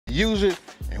use it,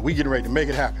 and we getting ready to make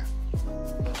it happen.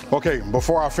 Okay,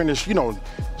 before I finish,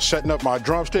 setting up my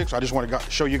drumsticks, I just want to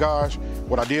show you guys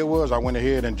what I did was I went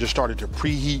ahead and just started to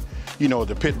preheat,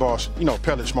 the Pit Boss,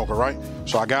 pellet smoker, right?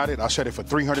 So I got it, I set it for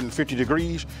 350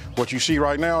 degrees. What you see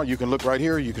right now, you can look right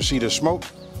here, you can see the smoke.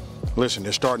 Listen,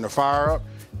 it's starting to fire up,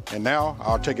 and now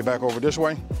I'll take it back over this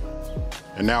way,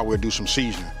 and now we'll do some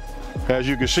seasoning. As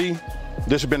you can see,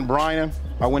 this has been brining.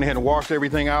 I went ahead and washed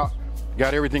everything out,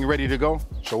 got everything ready to go.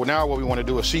 So now what we want to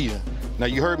do is season. Now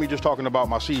you heard me just talking about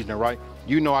my seasoning, right?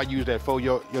 I use that for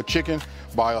your chicken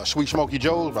by Sweet Smoky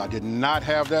Joe's, but I did not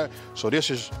have that. So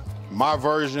this is my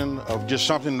version of just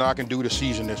something that I can do to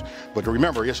season this. But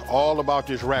remember, it's all about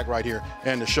this rack right here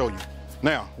and to show you.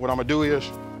 Now, what I'm gonna do is,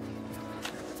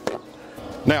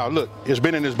 now look, it's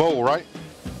been in this bowl, right?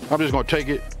 I'm just gonna take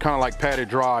it, kind of like pat it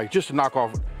dry, just to knock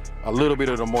off a little bit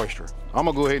of the moisture. I'm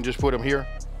gonna go ahead and just put them here,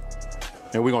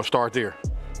 and we're gonna start there.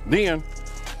 Then,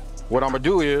 what I'm gonna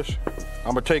do is,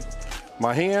 I'm gonna take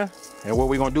my hand, and what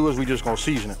we're gonna do is we just gonna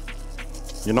season it.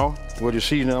 We'll just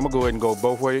season it. I'm gonna go ahead and go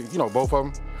both ways, both of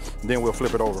them. Then we'll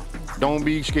flip it over. Don't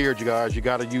be scared, you guys. You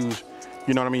gotta use,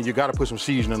 you gotta put some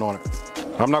seasoning on it.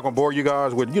 I'm not gonna bore you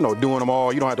guys with, doing them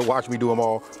all. You don't have to watch me do them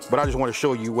all, but I just wanna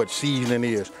show you what seasoning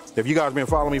is. If you guys been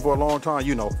following me for a long time,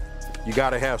 you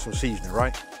gotta have some seasoning,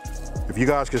 right? If you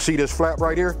guys can see this flap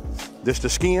right here, this the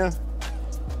skin,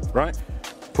 right?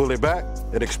 Pull it back,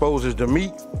 it exposes the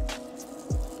meat.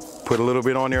 Put a little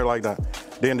bit on there like that.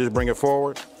 Then just bring it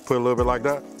forward, put a little bit like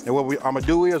that. And what I'm gonna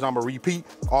do is I'm gonna repeat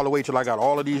all the way till I got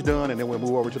all of these done, and then we'll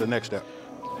move over to the next step.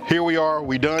 Here we are,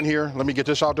 we done here. Let me get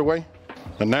this out the way.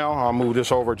 And now I'll move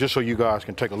this over just so you guys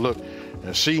can take a look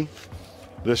and see.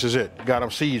 This is it, got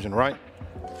them seasoned, right?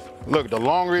 Look, the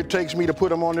longer it takes me to put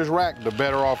them on this rack, the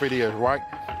better off it is, right?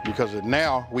 Because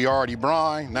now we already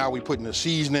brine, now we putting the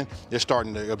seasoning, it's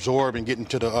starting to absorb and get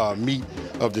into the meat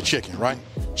of the chicken, right?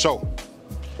 So,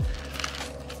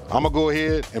 I'm gonna go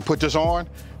ahead and put this on,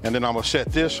 and then I'm gonna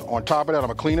set this on top of that. I'm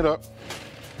gonna clean it up.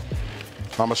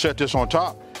 I'm gonna set this on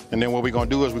top, and then what we're gonna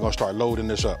do is we're gonna start loading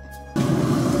this up.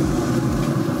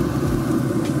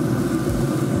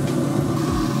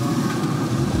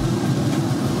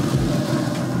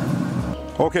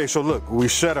 Okay, so look, we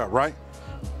set up, right?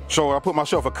 So I put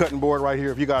myself a cutting board right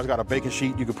here. If you guys got a baking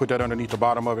sheet, you can put that underneath the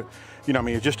bottom of it.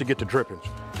 Just to get the drippings.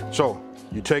 So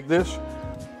you take this,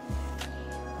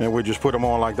 and we just put them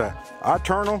on like that. I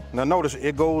turn them, now notice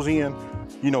it goes in,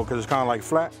 because it's kind of like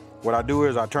flat. What I do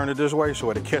is I turn it this way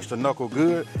so it'll catch the knuckle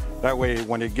good. That way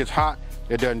when it gets hot,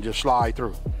 it doesn't just slide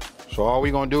through. So all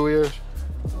we're gonna do is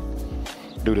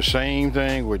do the same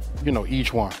thing with,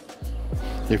 each one.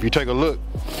 If you take a look,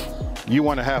 you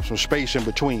wanna have some space in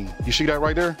between. You see that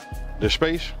right there? There's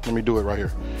space, let me do it right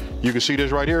here. You can see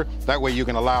this right here. That way you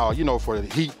can allow, for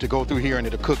the heat to go through here and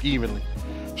it'll cook evenly.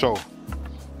 So,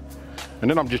 and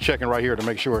then I'm just checking right here to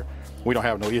make sure we don't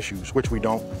have no issues, which we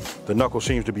don't. The knuckle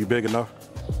seems to be big enough.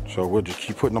 So we'll just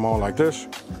keep putting them on like this.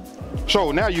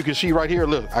 So now you can see right here,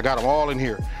 look, I got them all in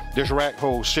here. This rack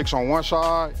holds 6 on one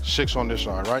side, 6 on this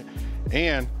side, right?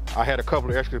 And I had a couple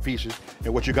of extra pieces,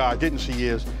 and what you guys didn't see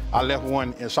is I left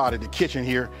one inside of the kitchen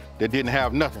here that didn't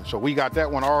have nothing. So we got that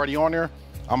one already on there.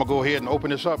 I'm gonna go ahead and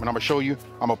open this up, and I'm gonna show you,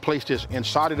 I'm gonna place this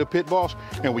inside of the Pit Boss,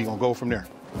 and we're gonna go from there.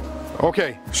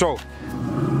 Okay, so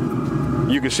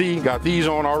you can see, got these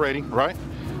on already, right?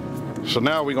 So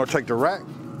now we're gonna take the rack.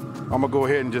 I'm gonna go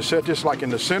ahead and just set this like in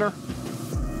the center.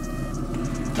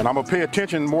 And I'm gonna pay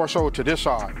attention more so to this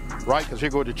side, right? Because here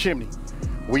goes the chimney.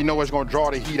 We know it's gonna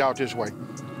draw the heat out this way.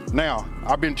 Now,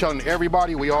 I've been telling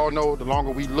everybody, we all know the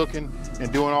longer we looking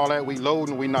and doing all that, we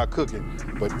loading, we not cooking.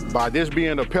 But by this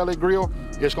being a pellet grill,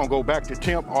 it's gonna go back to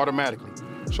temp automatically.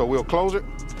 So we'll close it,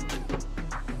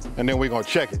 and then we're gonna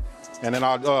check it. And then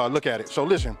I'll look at it. So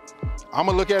listen, I'm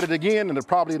gonna look at it again and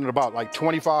probably in about like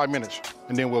 25 minutes,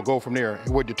 and then we'll go from there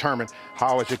and we'll determine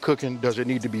how is it cooking, does it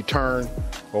need to be turned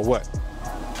or what.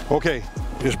 Okay,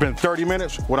 it's been 30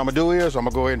 minutes. What I'm gonna do is I'm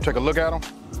gonna go ahead and take a look at them.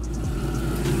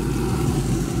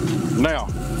 Now,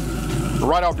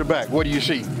 right off the back, what do you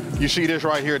see? You see this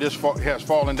right here, this has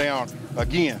fallen down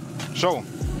again. So,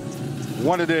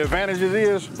 one of the advantages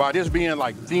is, by this being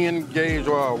like thin gauge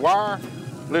wire,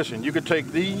 listen, you could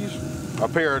take these, a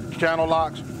pair of channel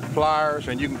locks, pliers,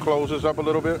 and you can close this up a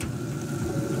little bit.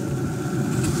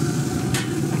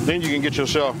 Then you can get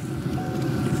yourself,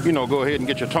 go ahead and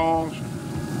get your tongs.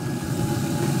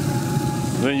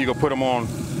 Then you can put them on,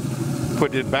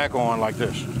 put it back on like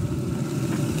this.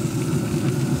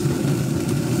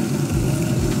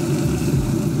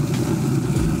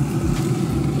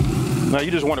 Now you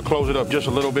just want to close it up just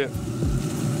a little bit.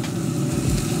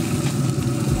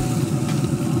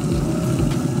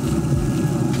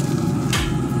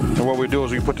 what we do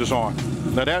is we put this on.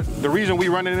 Now the reason we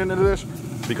running into this,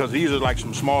 because these are like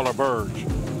some smaller birds.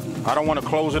 I don't want to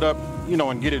close it up, you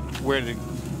know, and get it where the,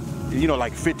 you know,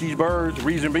 like fit these birds.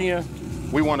 Reason being,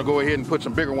 we want to go ahead and put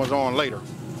some bigger ones on later.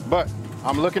 But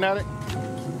I'm looking at it.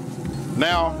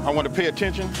 Now I want to pay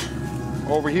attention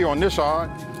over here on this side,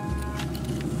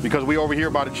 because we over here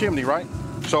by the chimney, right?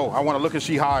 So I want to look and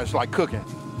see how it's like cooking.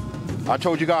 I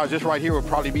told you guys this right here would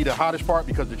probably be the hottest part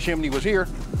because the chimney was here.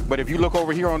 But if you look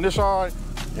over here on this side,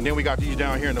 and then we got these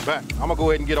down here in the back, I'm gonna go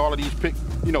ahead and get all of these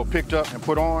picked up and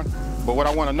put on. But what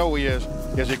I want to know is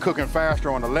it cooking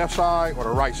faster on the left side or the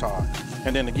right side?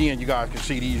 And then again, you guys can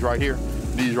see these right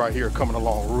here coming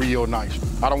along real nice.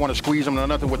 I don't want to squeeze them or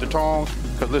nothing with the tongs,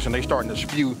 because listen, they starting to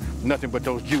spew nothing but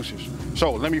those juices.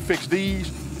 So let me fix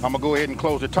these. I'm gonna go ahead and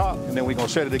close the top, and then we're gonna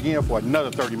set it again for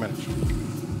another 30 minutes.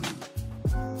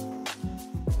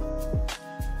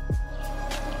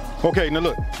 Okay, now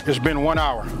look, it's been 1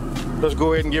 hour. Let's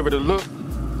go ahead and give it a look.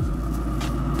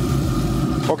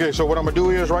 Okay, so what I'm gonna do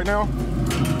is right now,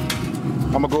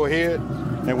 I'm gonna go ahead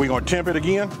and we're gonna temp it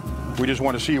again. We just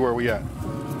want to see where we at.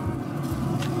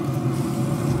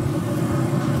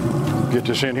 Get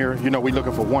this in here. You know, we're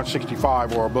looking for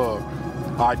 165 or above.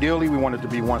 Ideally, we want it to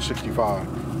be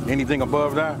 165. Anything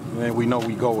above that, then we know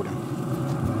we golden.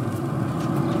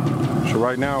 So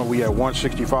right now we at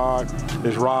 165.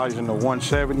 It's rising to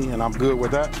 170, and I'm good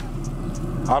with that.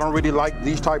 I don't really like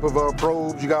these type of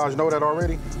probes. You guys know that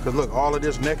already. Because look, all of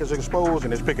this neck is exposed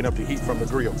and it's picking up the heat from the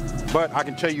grill. But I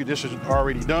can tell you this is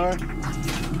already done.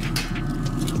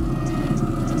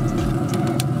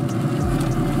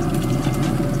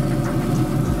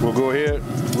 We'll go ahead,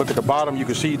 look at the bottom. You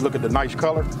can see, look at the nice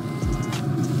color.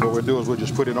 What we'll do is we'll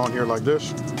just put it on here like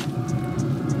this.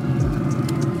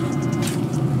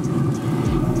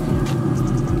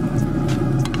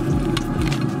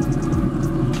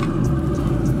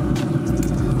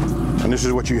 And this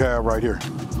is what you have right here.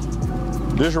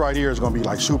 This right here is gonna be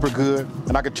like super good.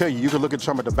 And I can tell you, you can look at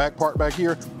some of the back part back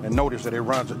here and notice that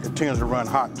it tends to run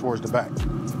hot towards the back.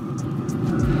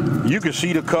 You can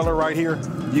see the color right here.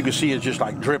 You can see it's just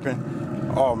like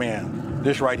dripping. Oh man,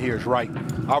 this right here is right.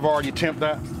 I've already temped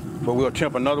that, but we'll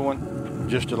temp another one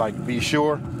just to like be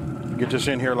sure. Get this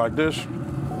in here like this.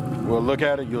 We'll look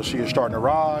at it, you'll see it starting to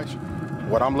rise.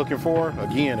 What I'm looking for,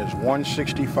 again, is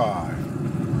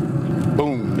 165.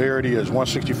 Boom, there it is,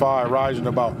 165, rising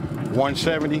about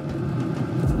 170.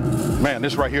 Man,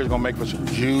 this right here is gonna make for some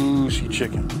juicy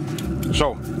chicken.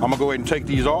 So I'm gonna go ahead and take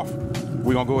these off.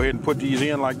 We're gonna go ahead and put these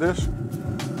in like this.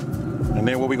 And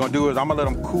then what we're gonna do is I'm gonna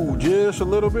let them cool just a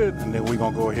little bit, and then we're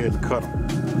gonna go ahead and cut them.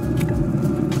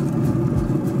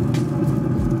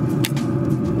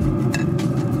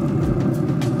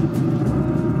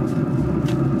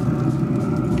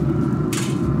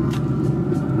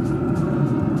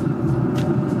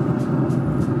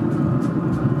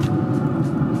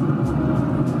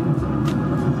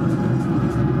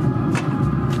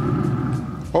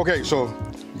 Okay, so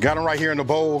got them right here in the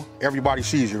bowl. Everybody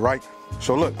sees you, right?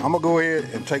 So look, I'm gonna go ahead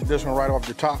and take this one right off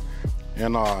the top.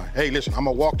 And hey, listen, I'm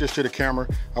gonna walk this to the camera.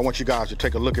 I want you guys to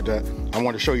take a look at that. I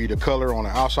want to show you the color on the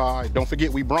outside. Don't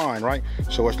forget we brine, right?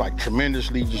 So it's like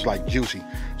tremendously just like juicy.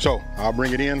 So I'll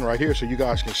bring it in right here so you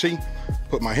guys can see.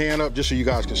 Put my hand up just so you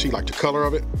guys can see like the color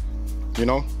of it, you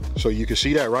know? So you can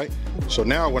see that, right? So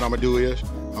now what I'm gonna do is,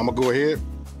 I'm gonna go ahead.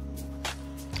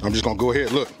 I'm just gonna go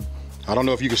ahead, look. I don't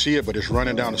know if you can see it, but it's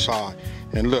running down the side.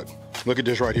 And look at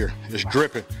this right here. It's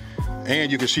dripping.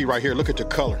 And you can see right here, look at the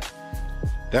color.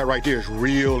 That right there is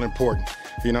real important.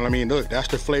 You know what I mean? Look, that's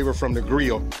the flavor from the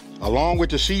grill, along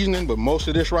with the seasoning, but most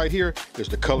of this right here is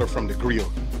the color from the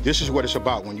grill. This is what it's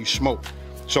about when you smoke.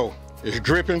 So it's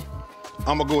dripping.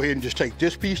 I'm gonna go ahead and just take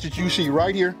this piece that you see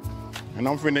right here, and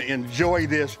I'm finna enjoy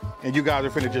this, and you guys are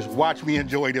finna just watch me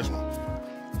enjoy this one.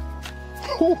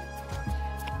 Whew.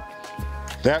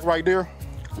 That right there,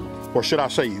 or should I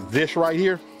say this right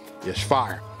here, is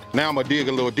fire. Now I'm gonna dig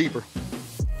a little deeper.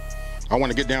 I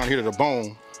wanna get down here to the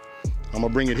bone. I'm gonna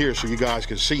bring it here so you guys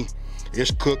can see. It's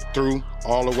cooked through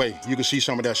all the way. You can see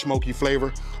some of that smoky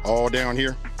flavor all down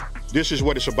here. This is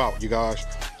what it's about, you guys.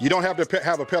 You don't have to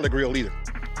have a pellet grill either.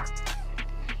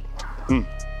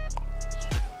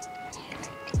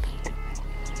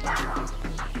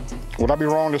 Would I be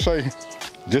wrong to say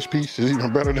this piece is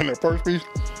even better than that first piece?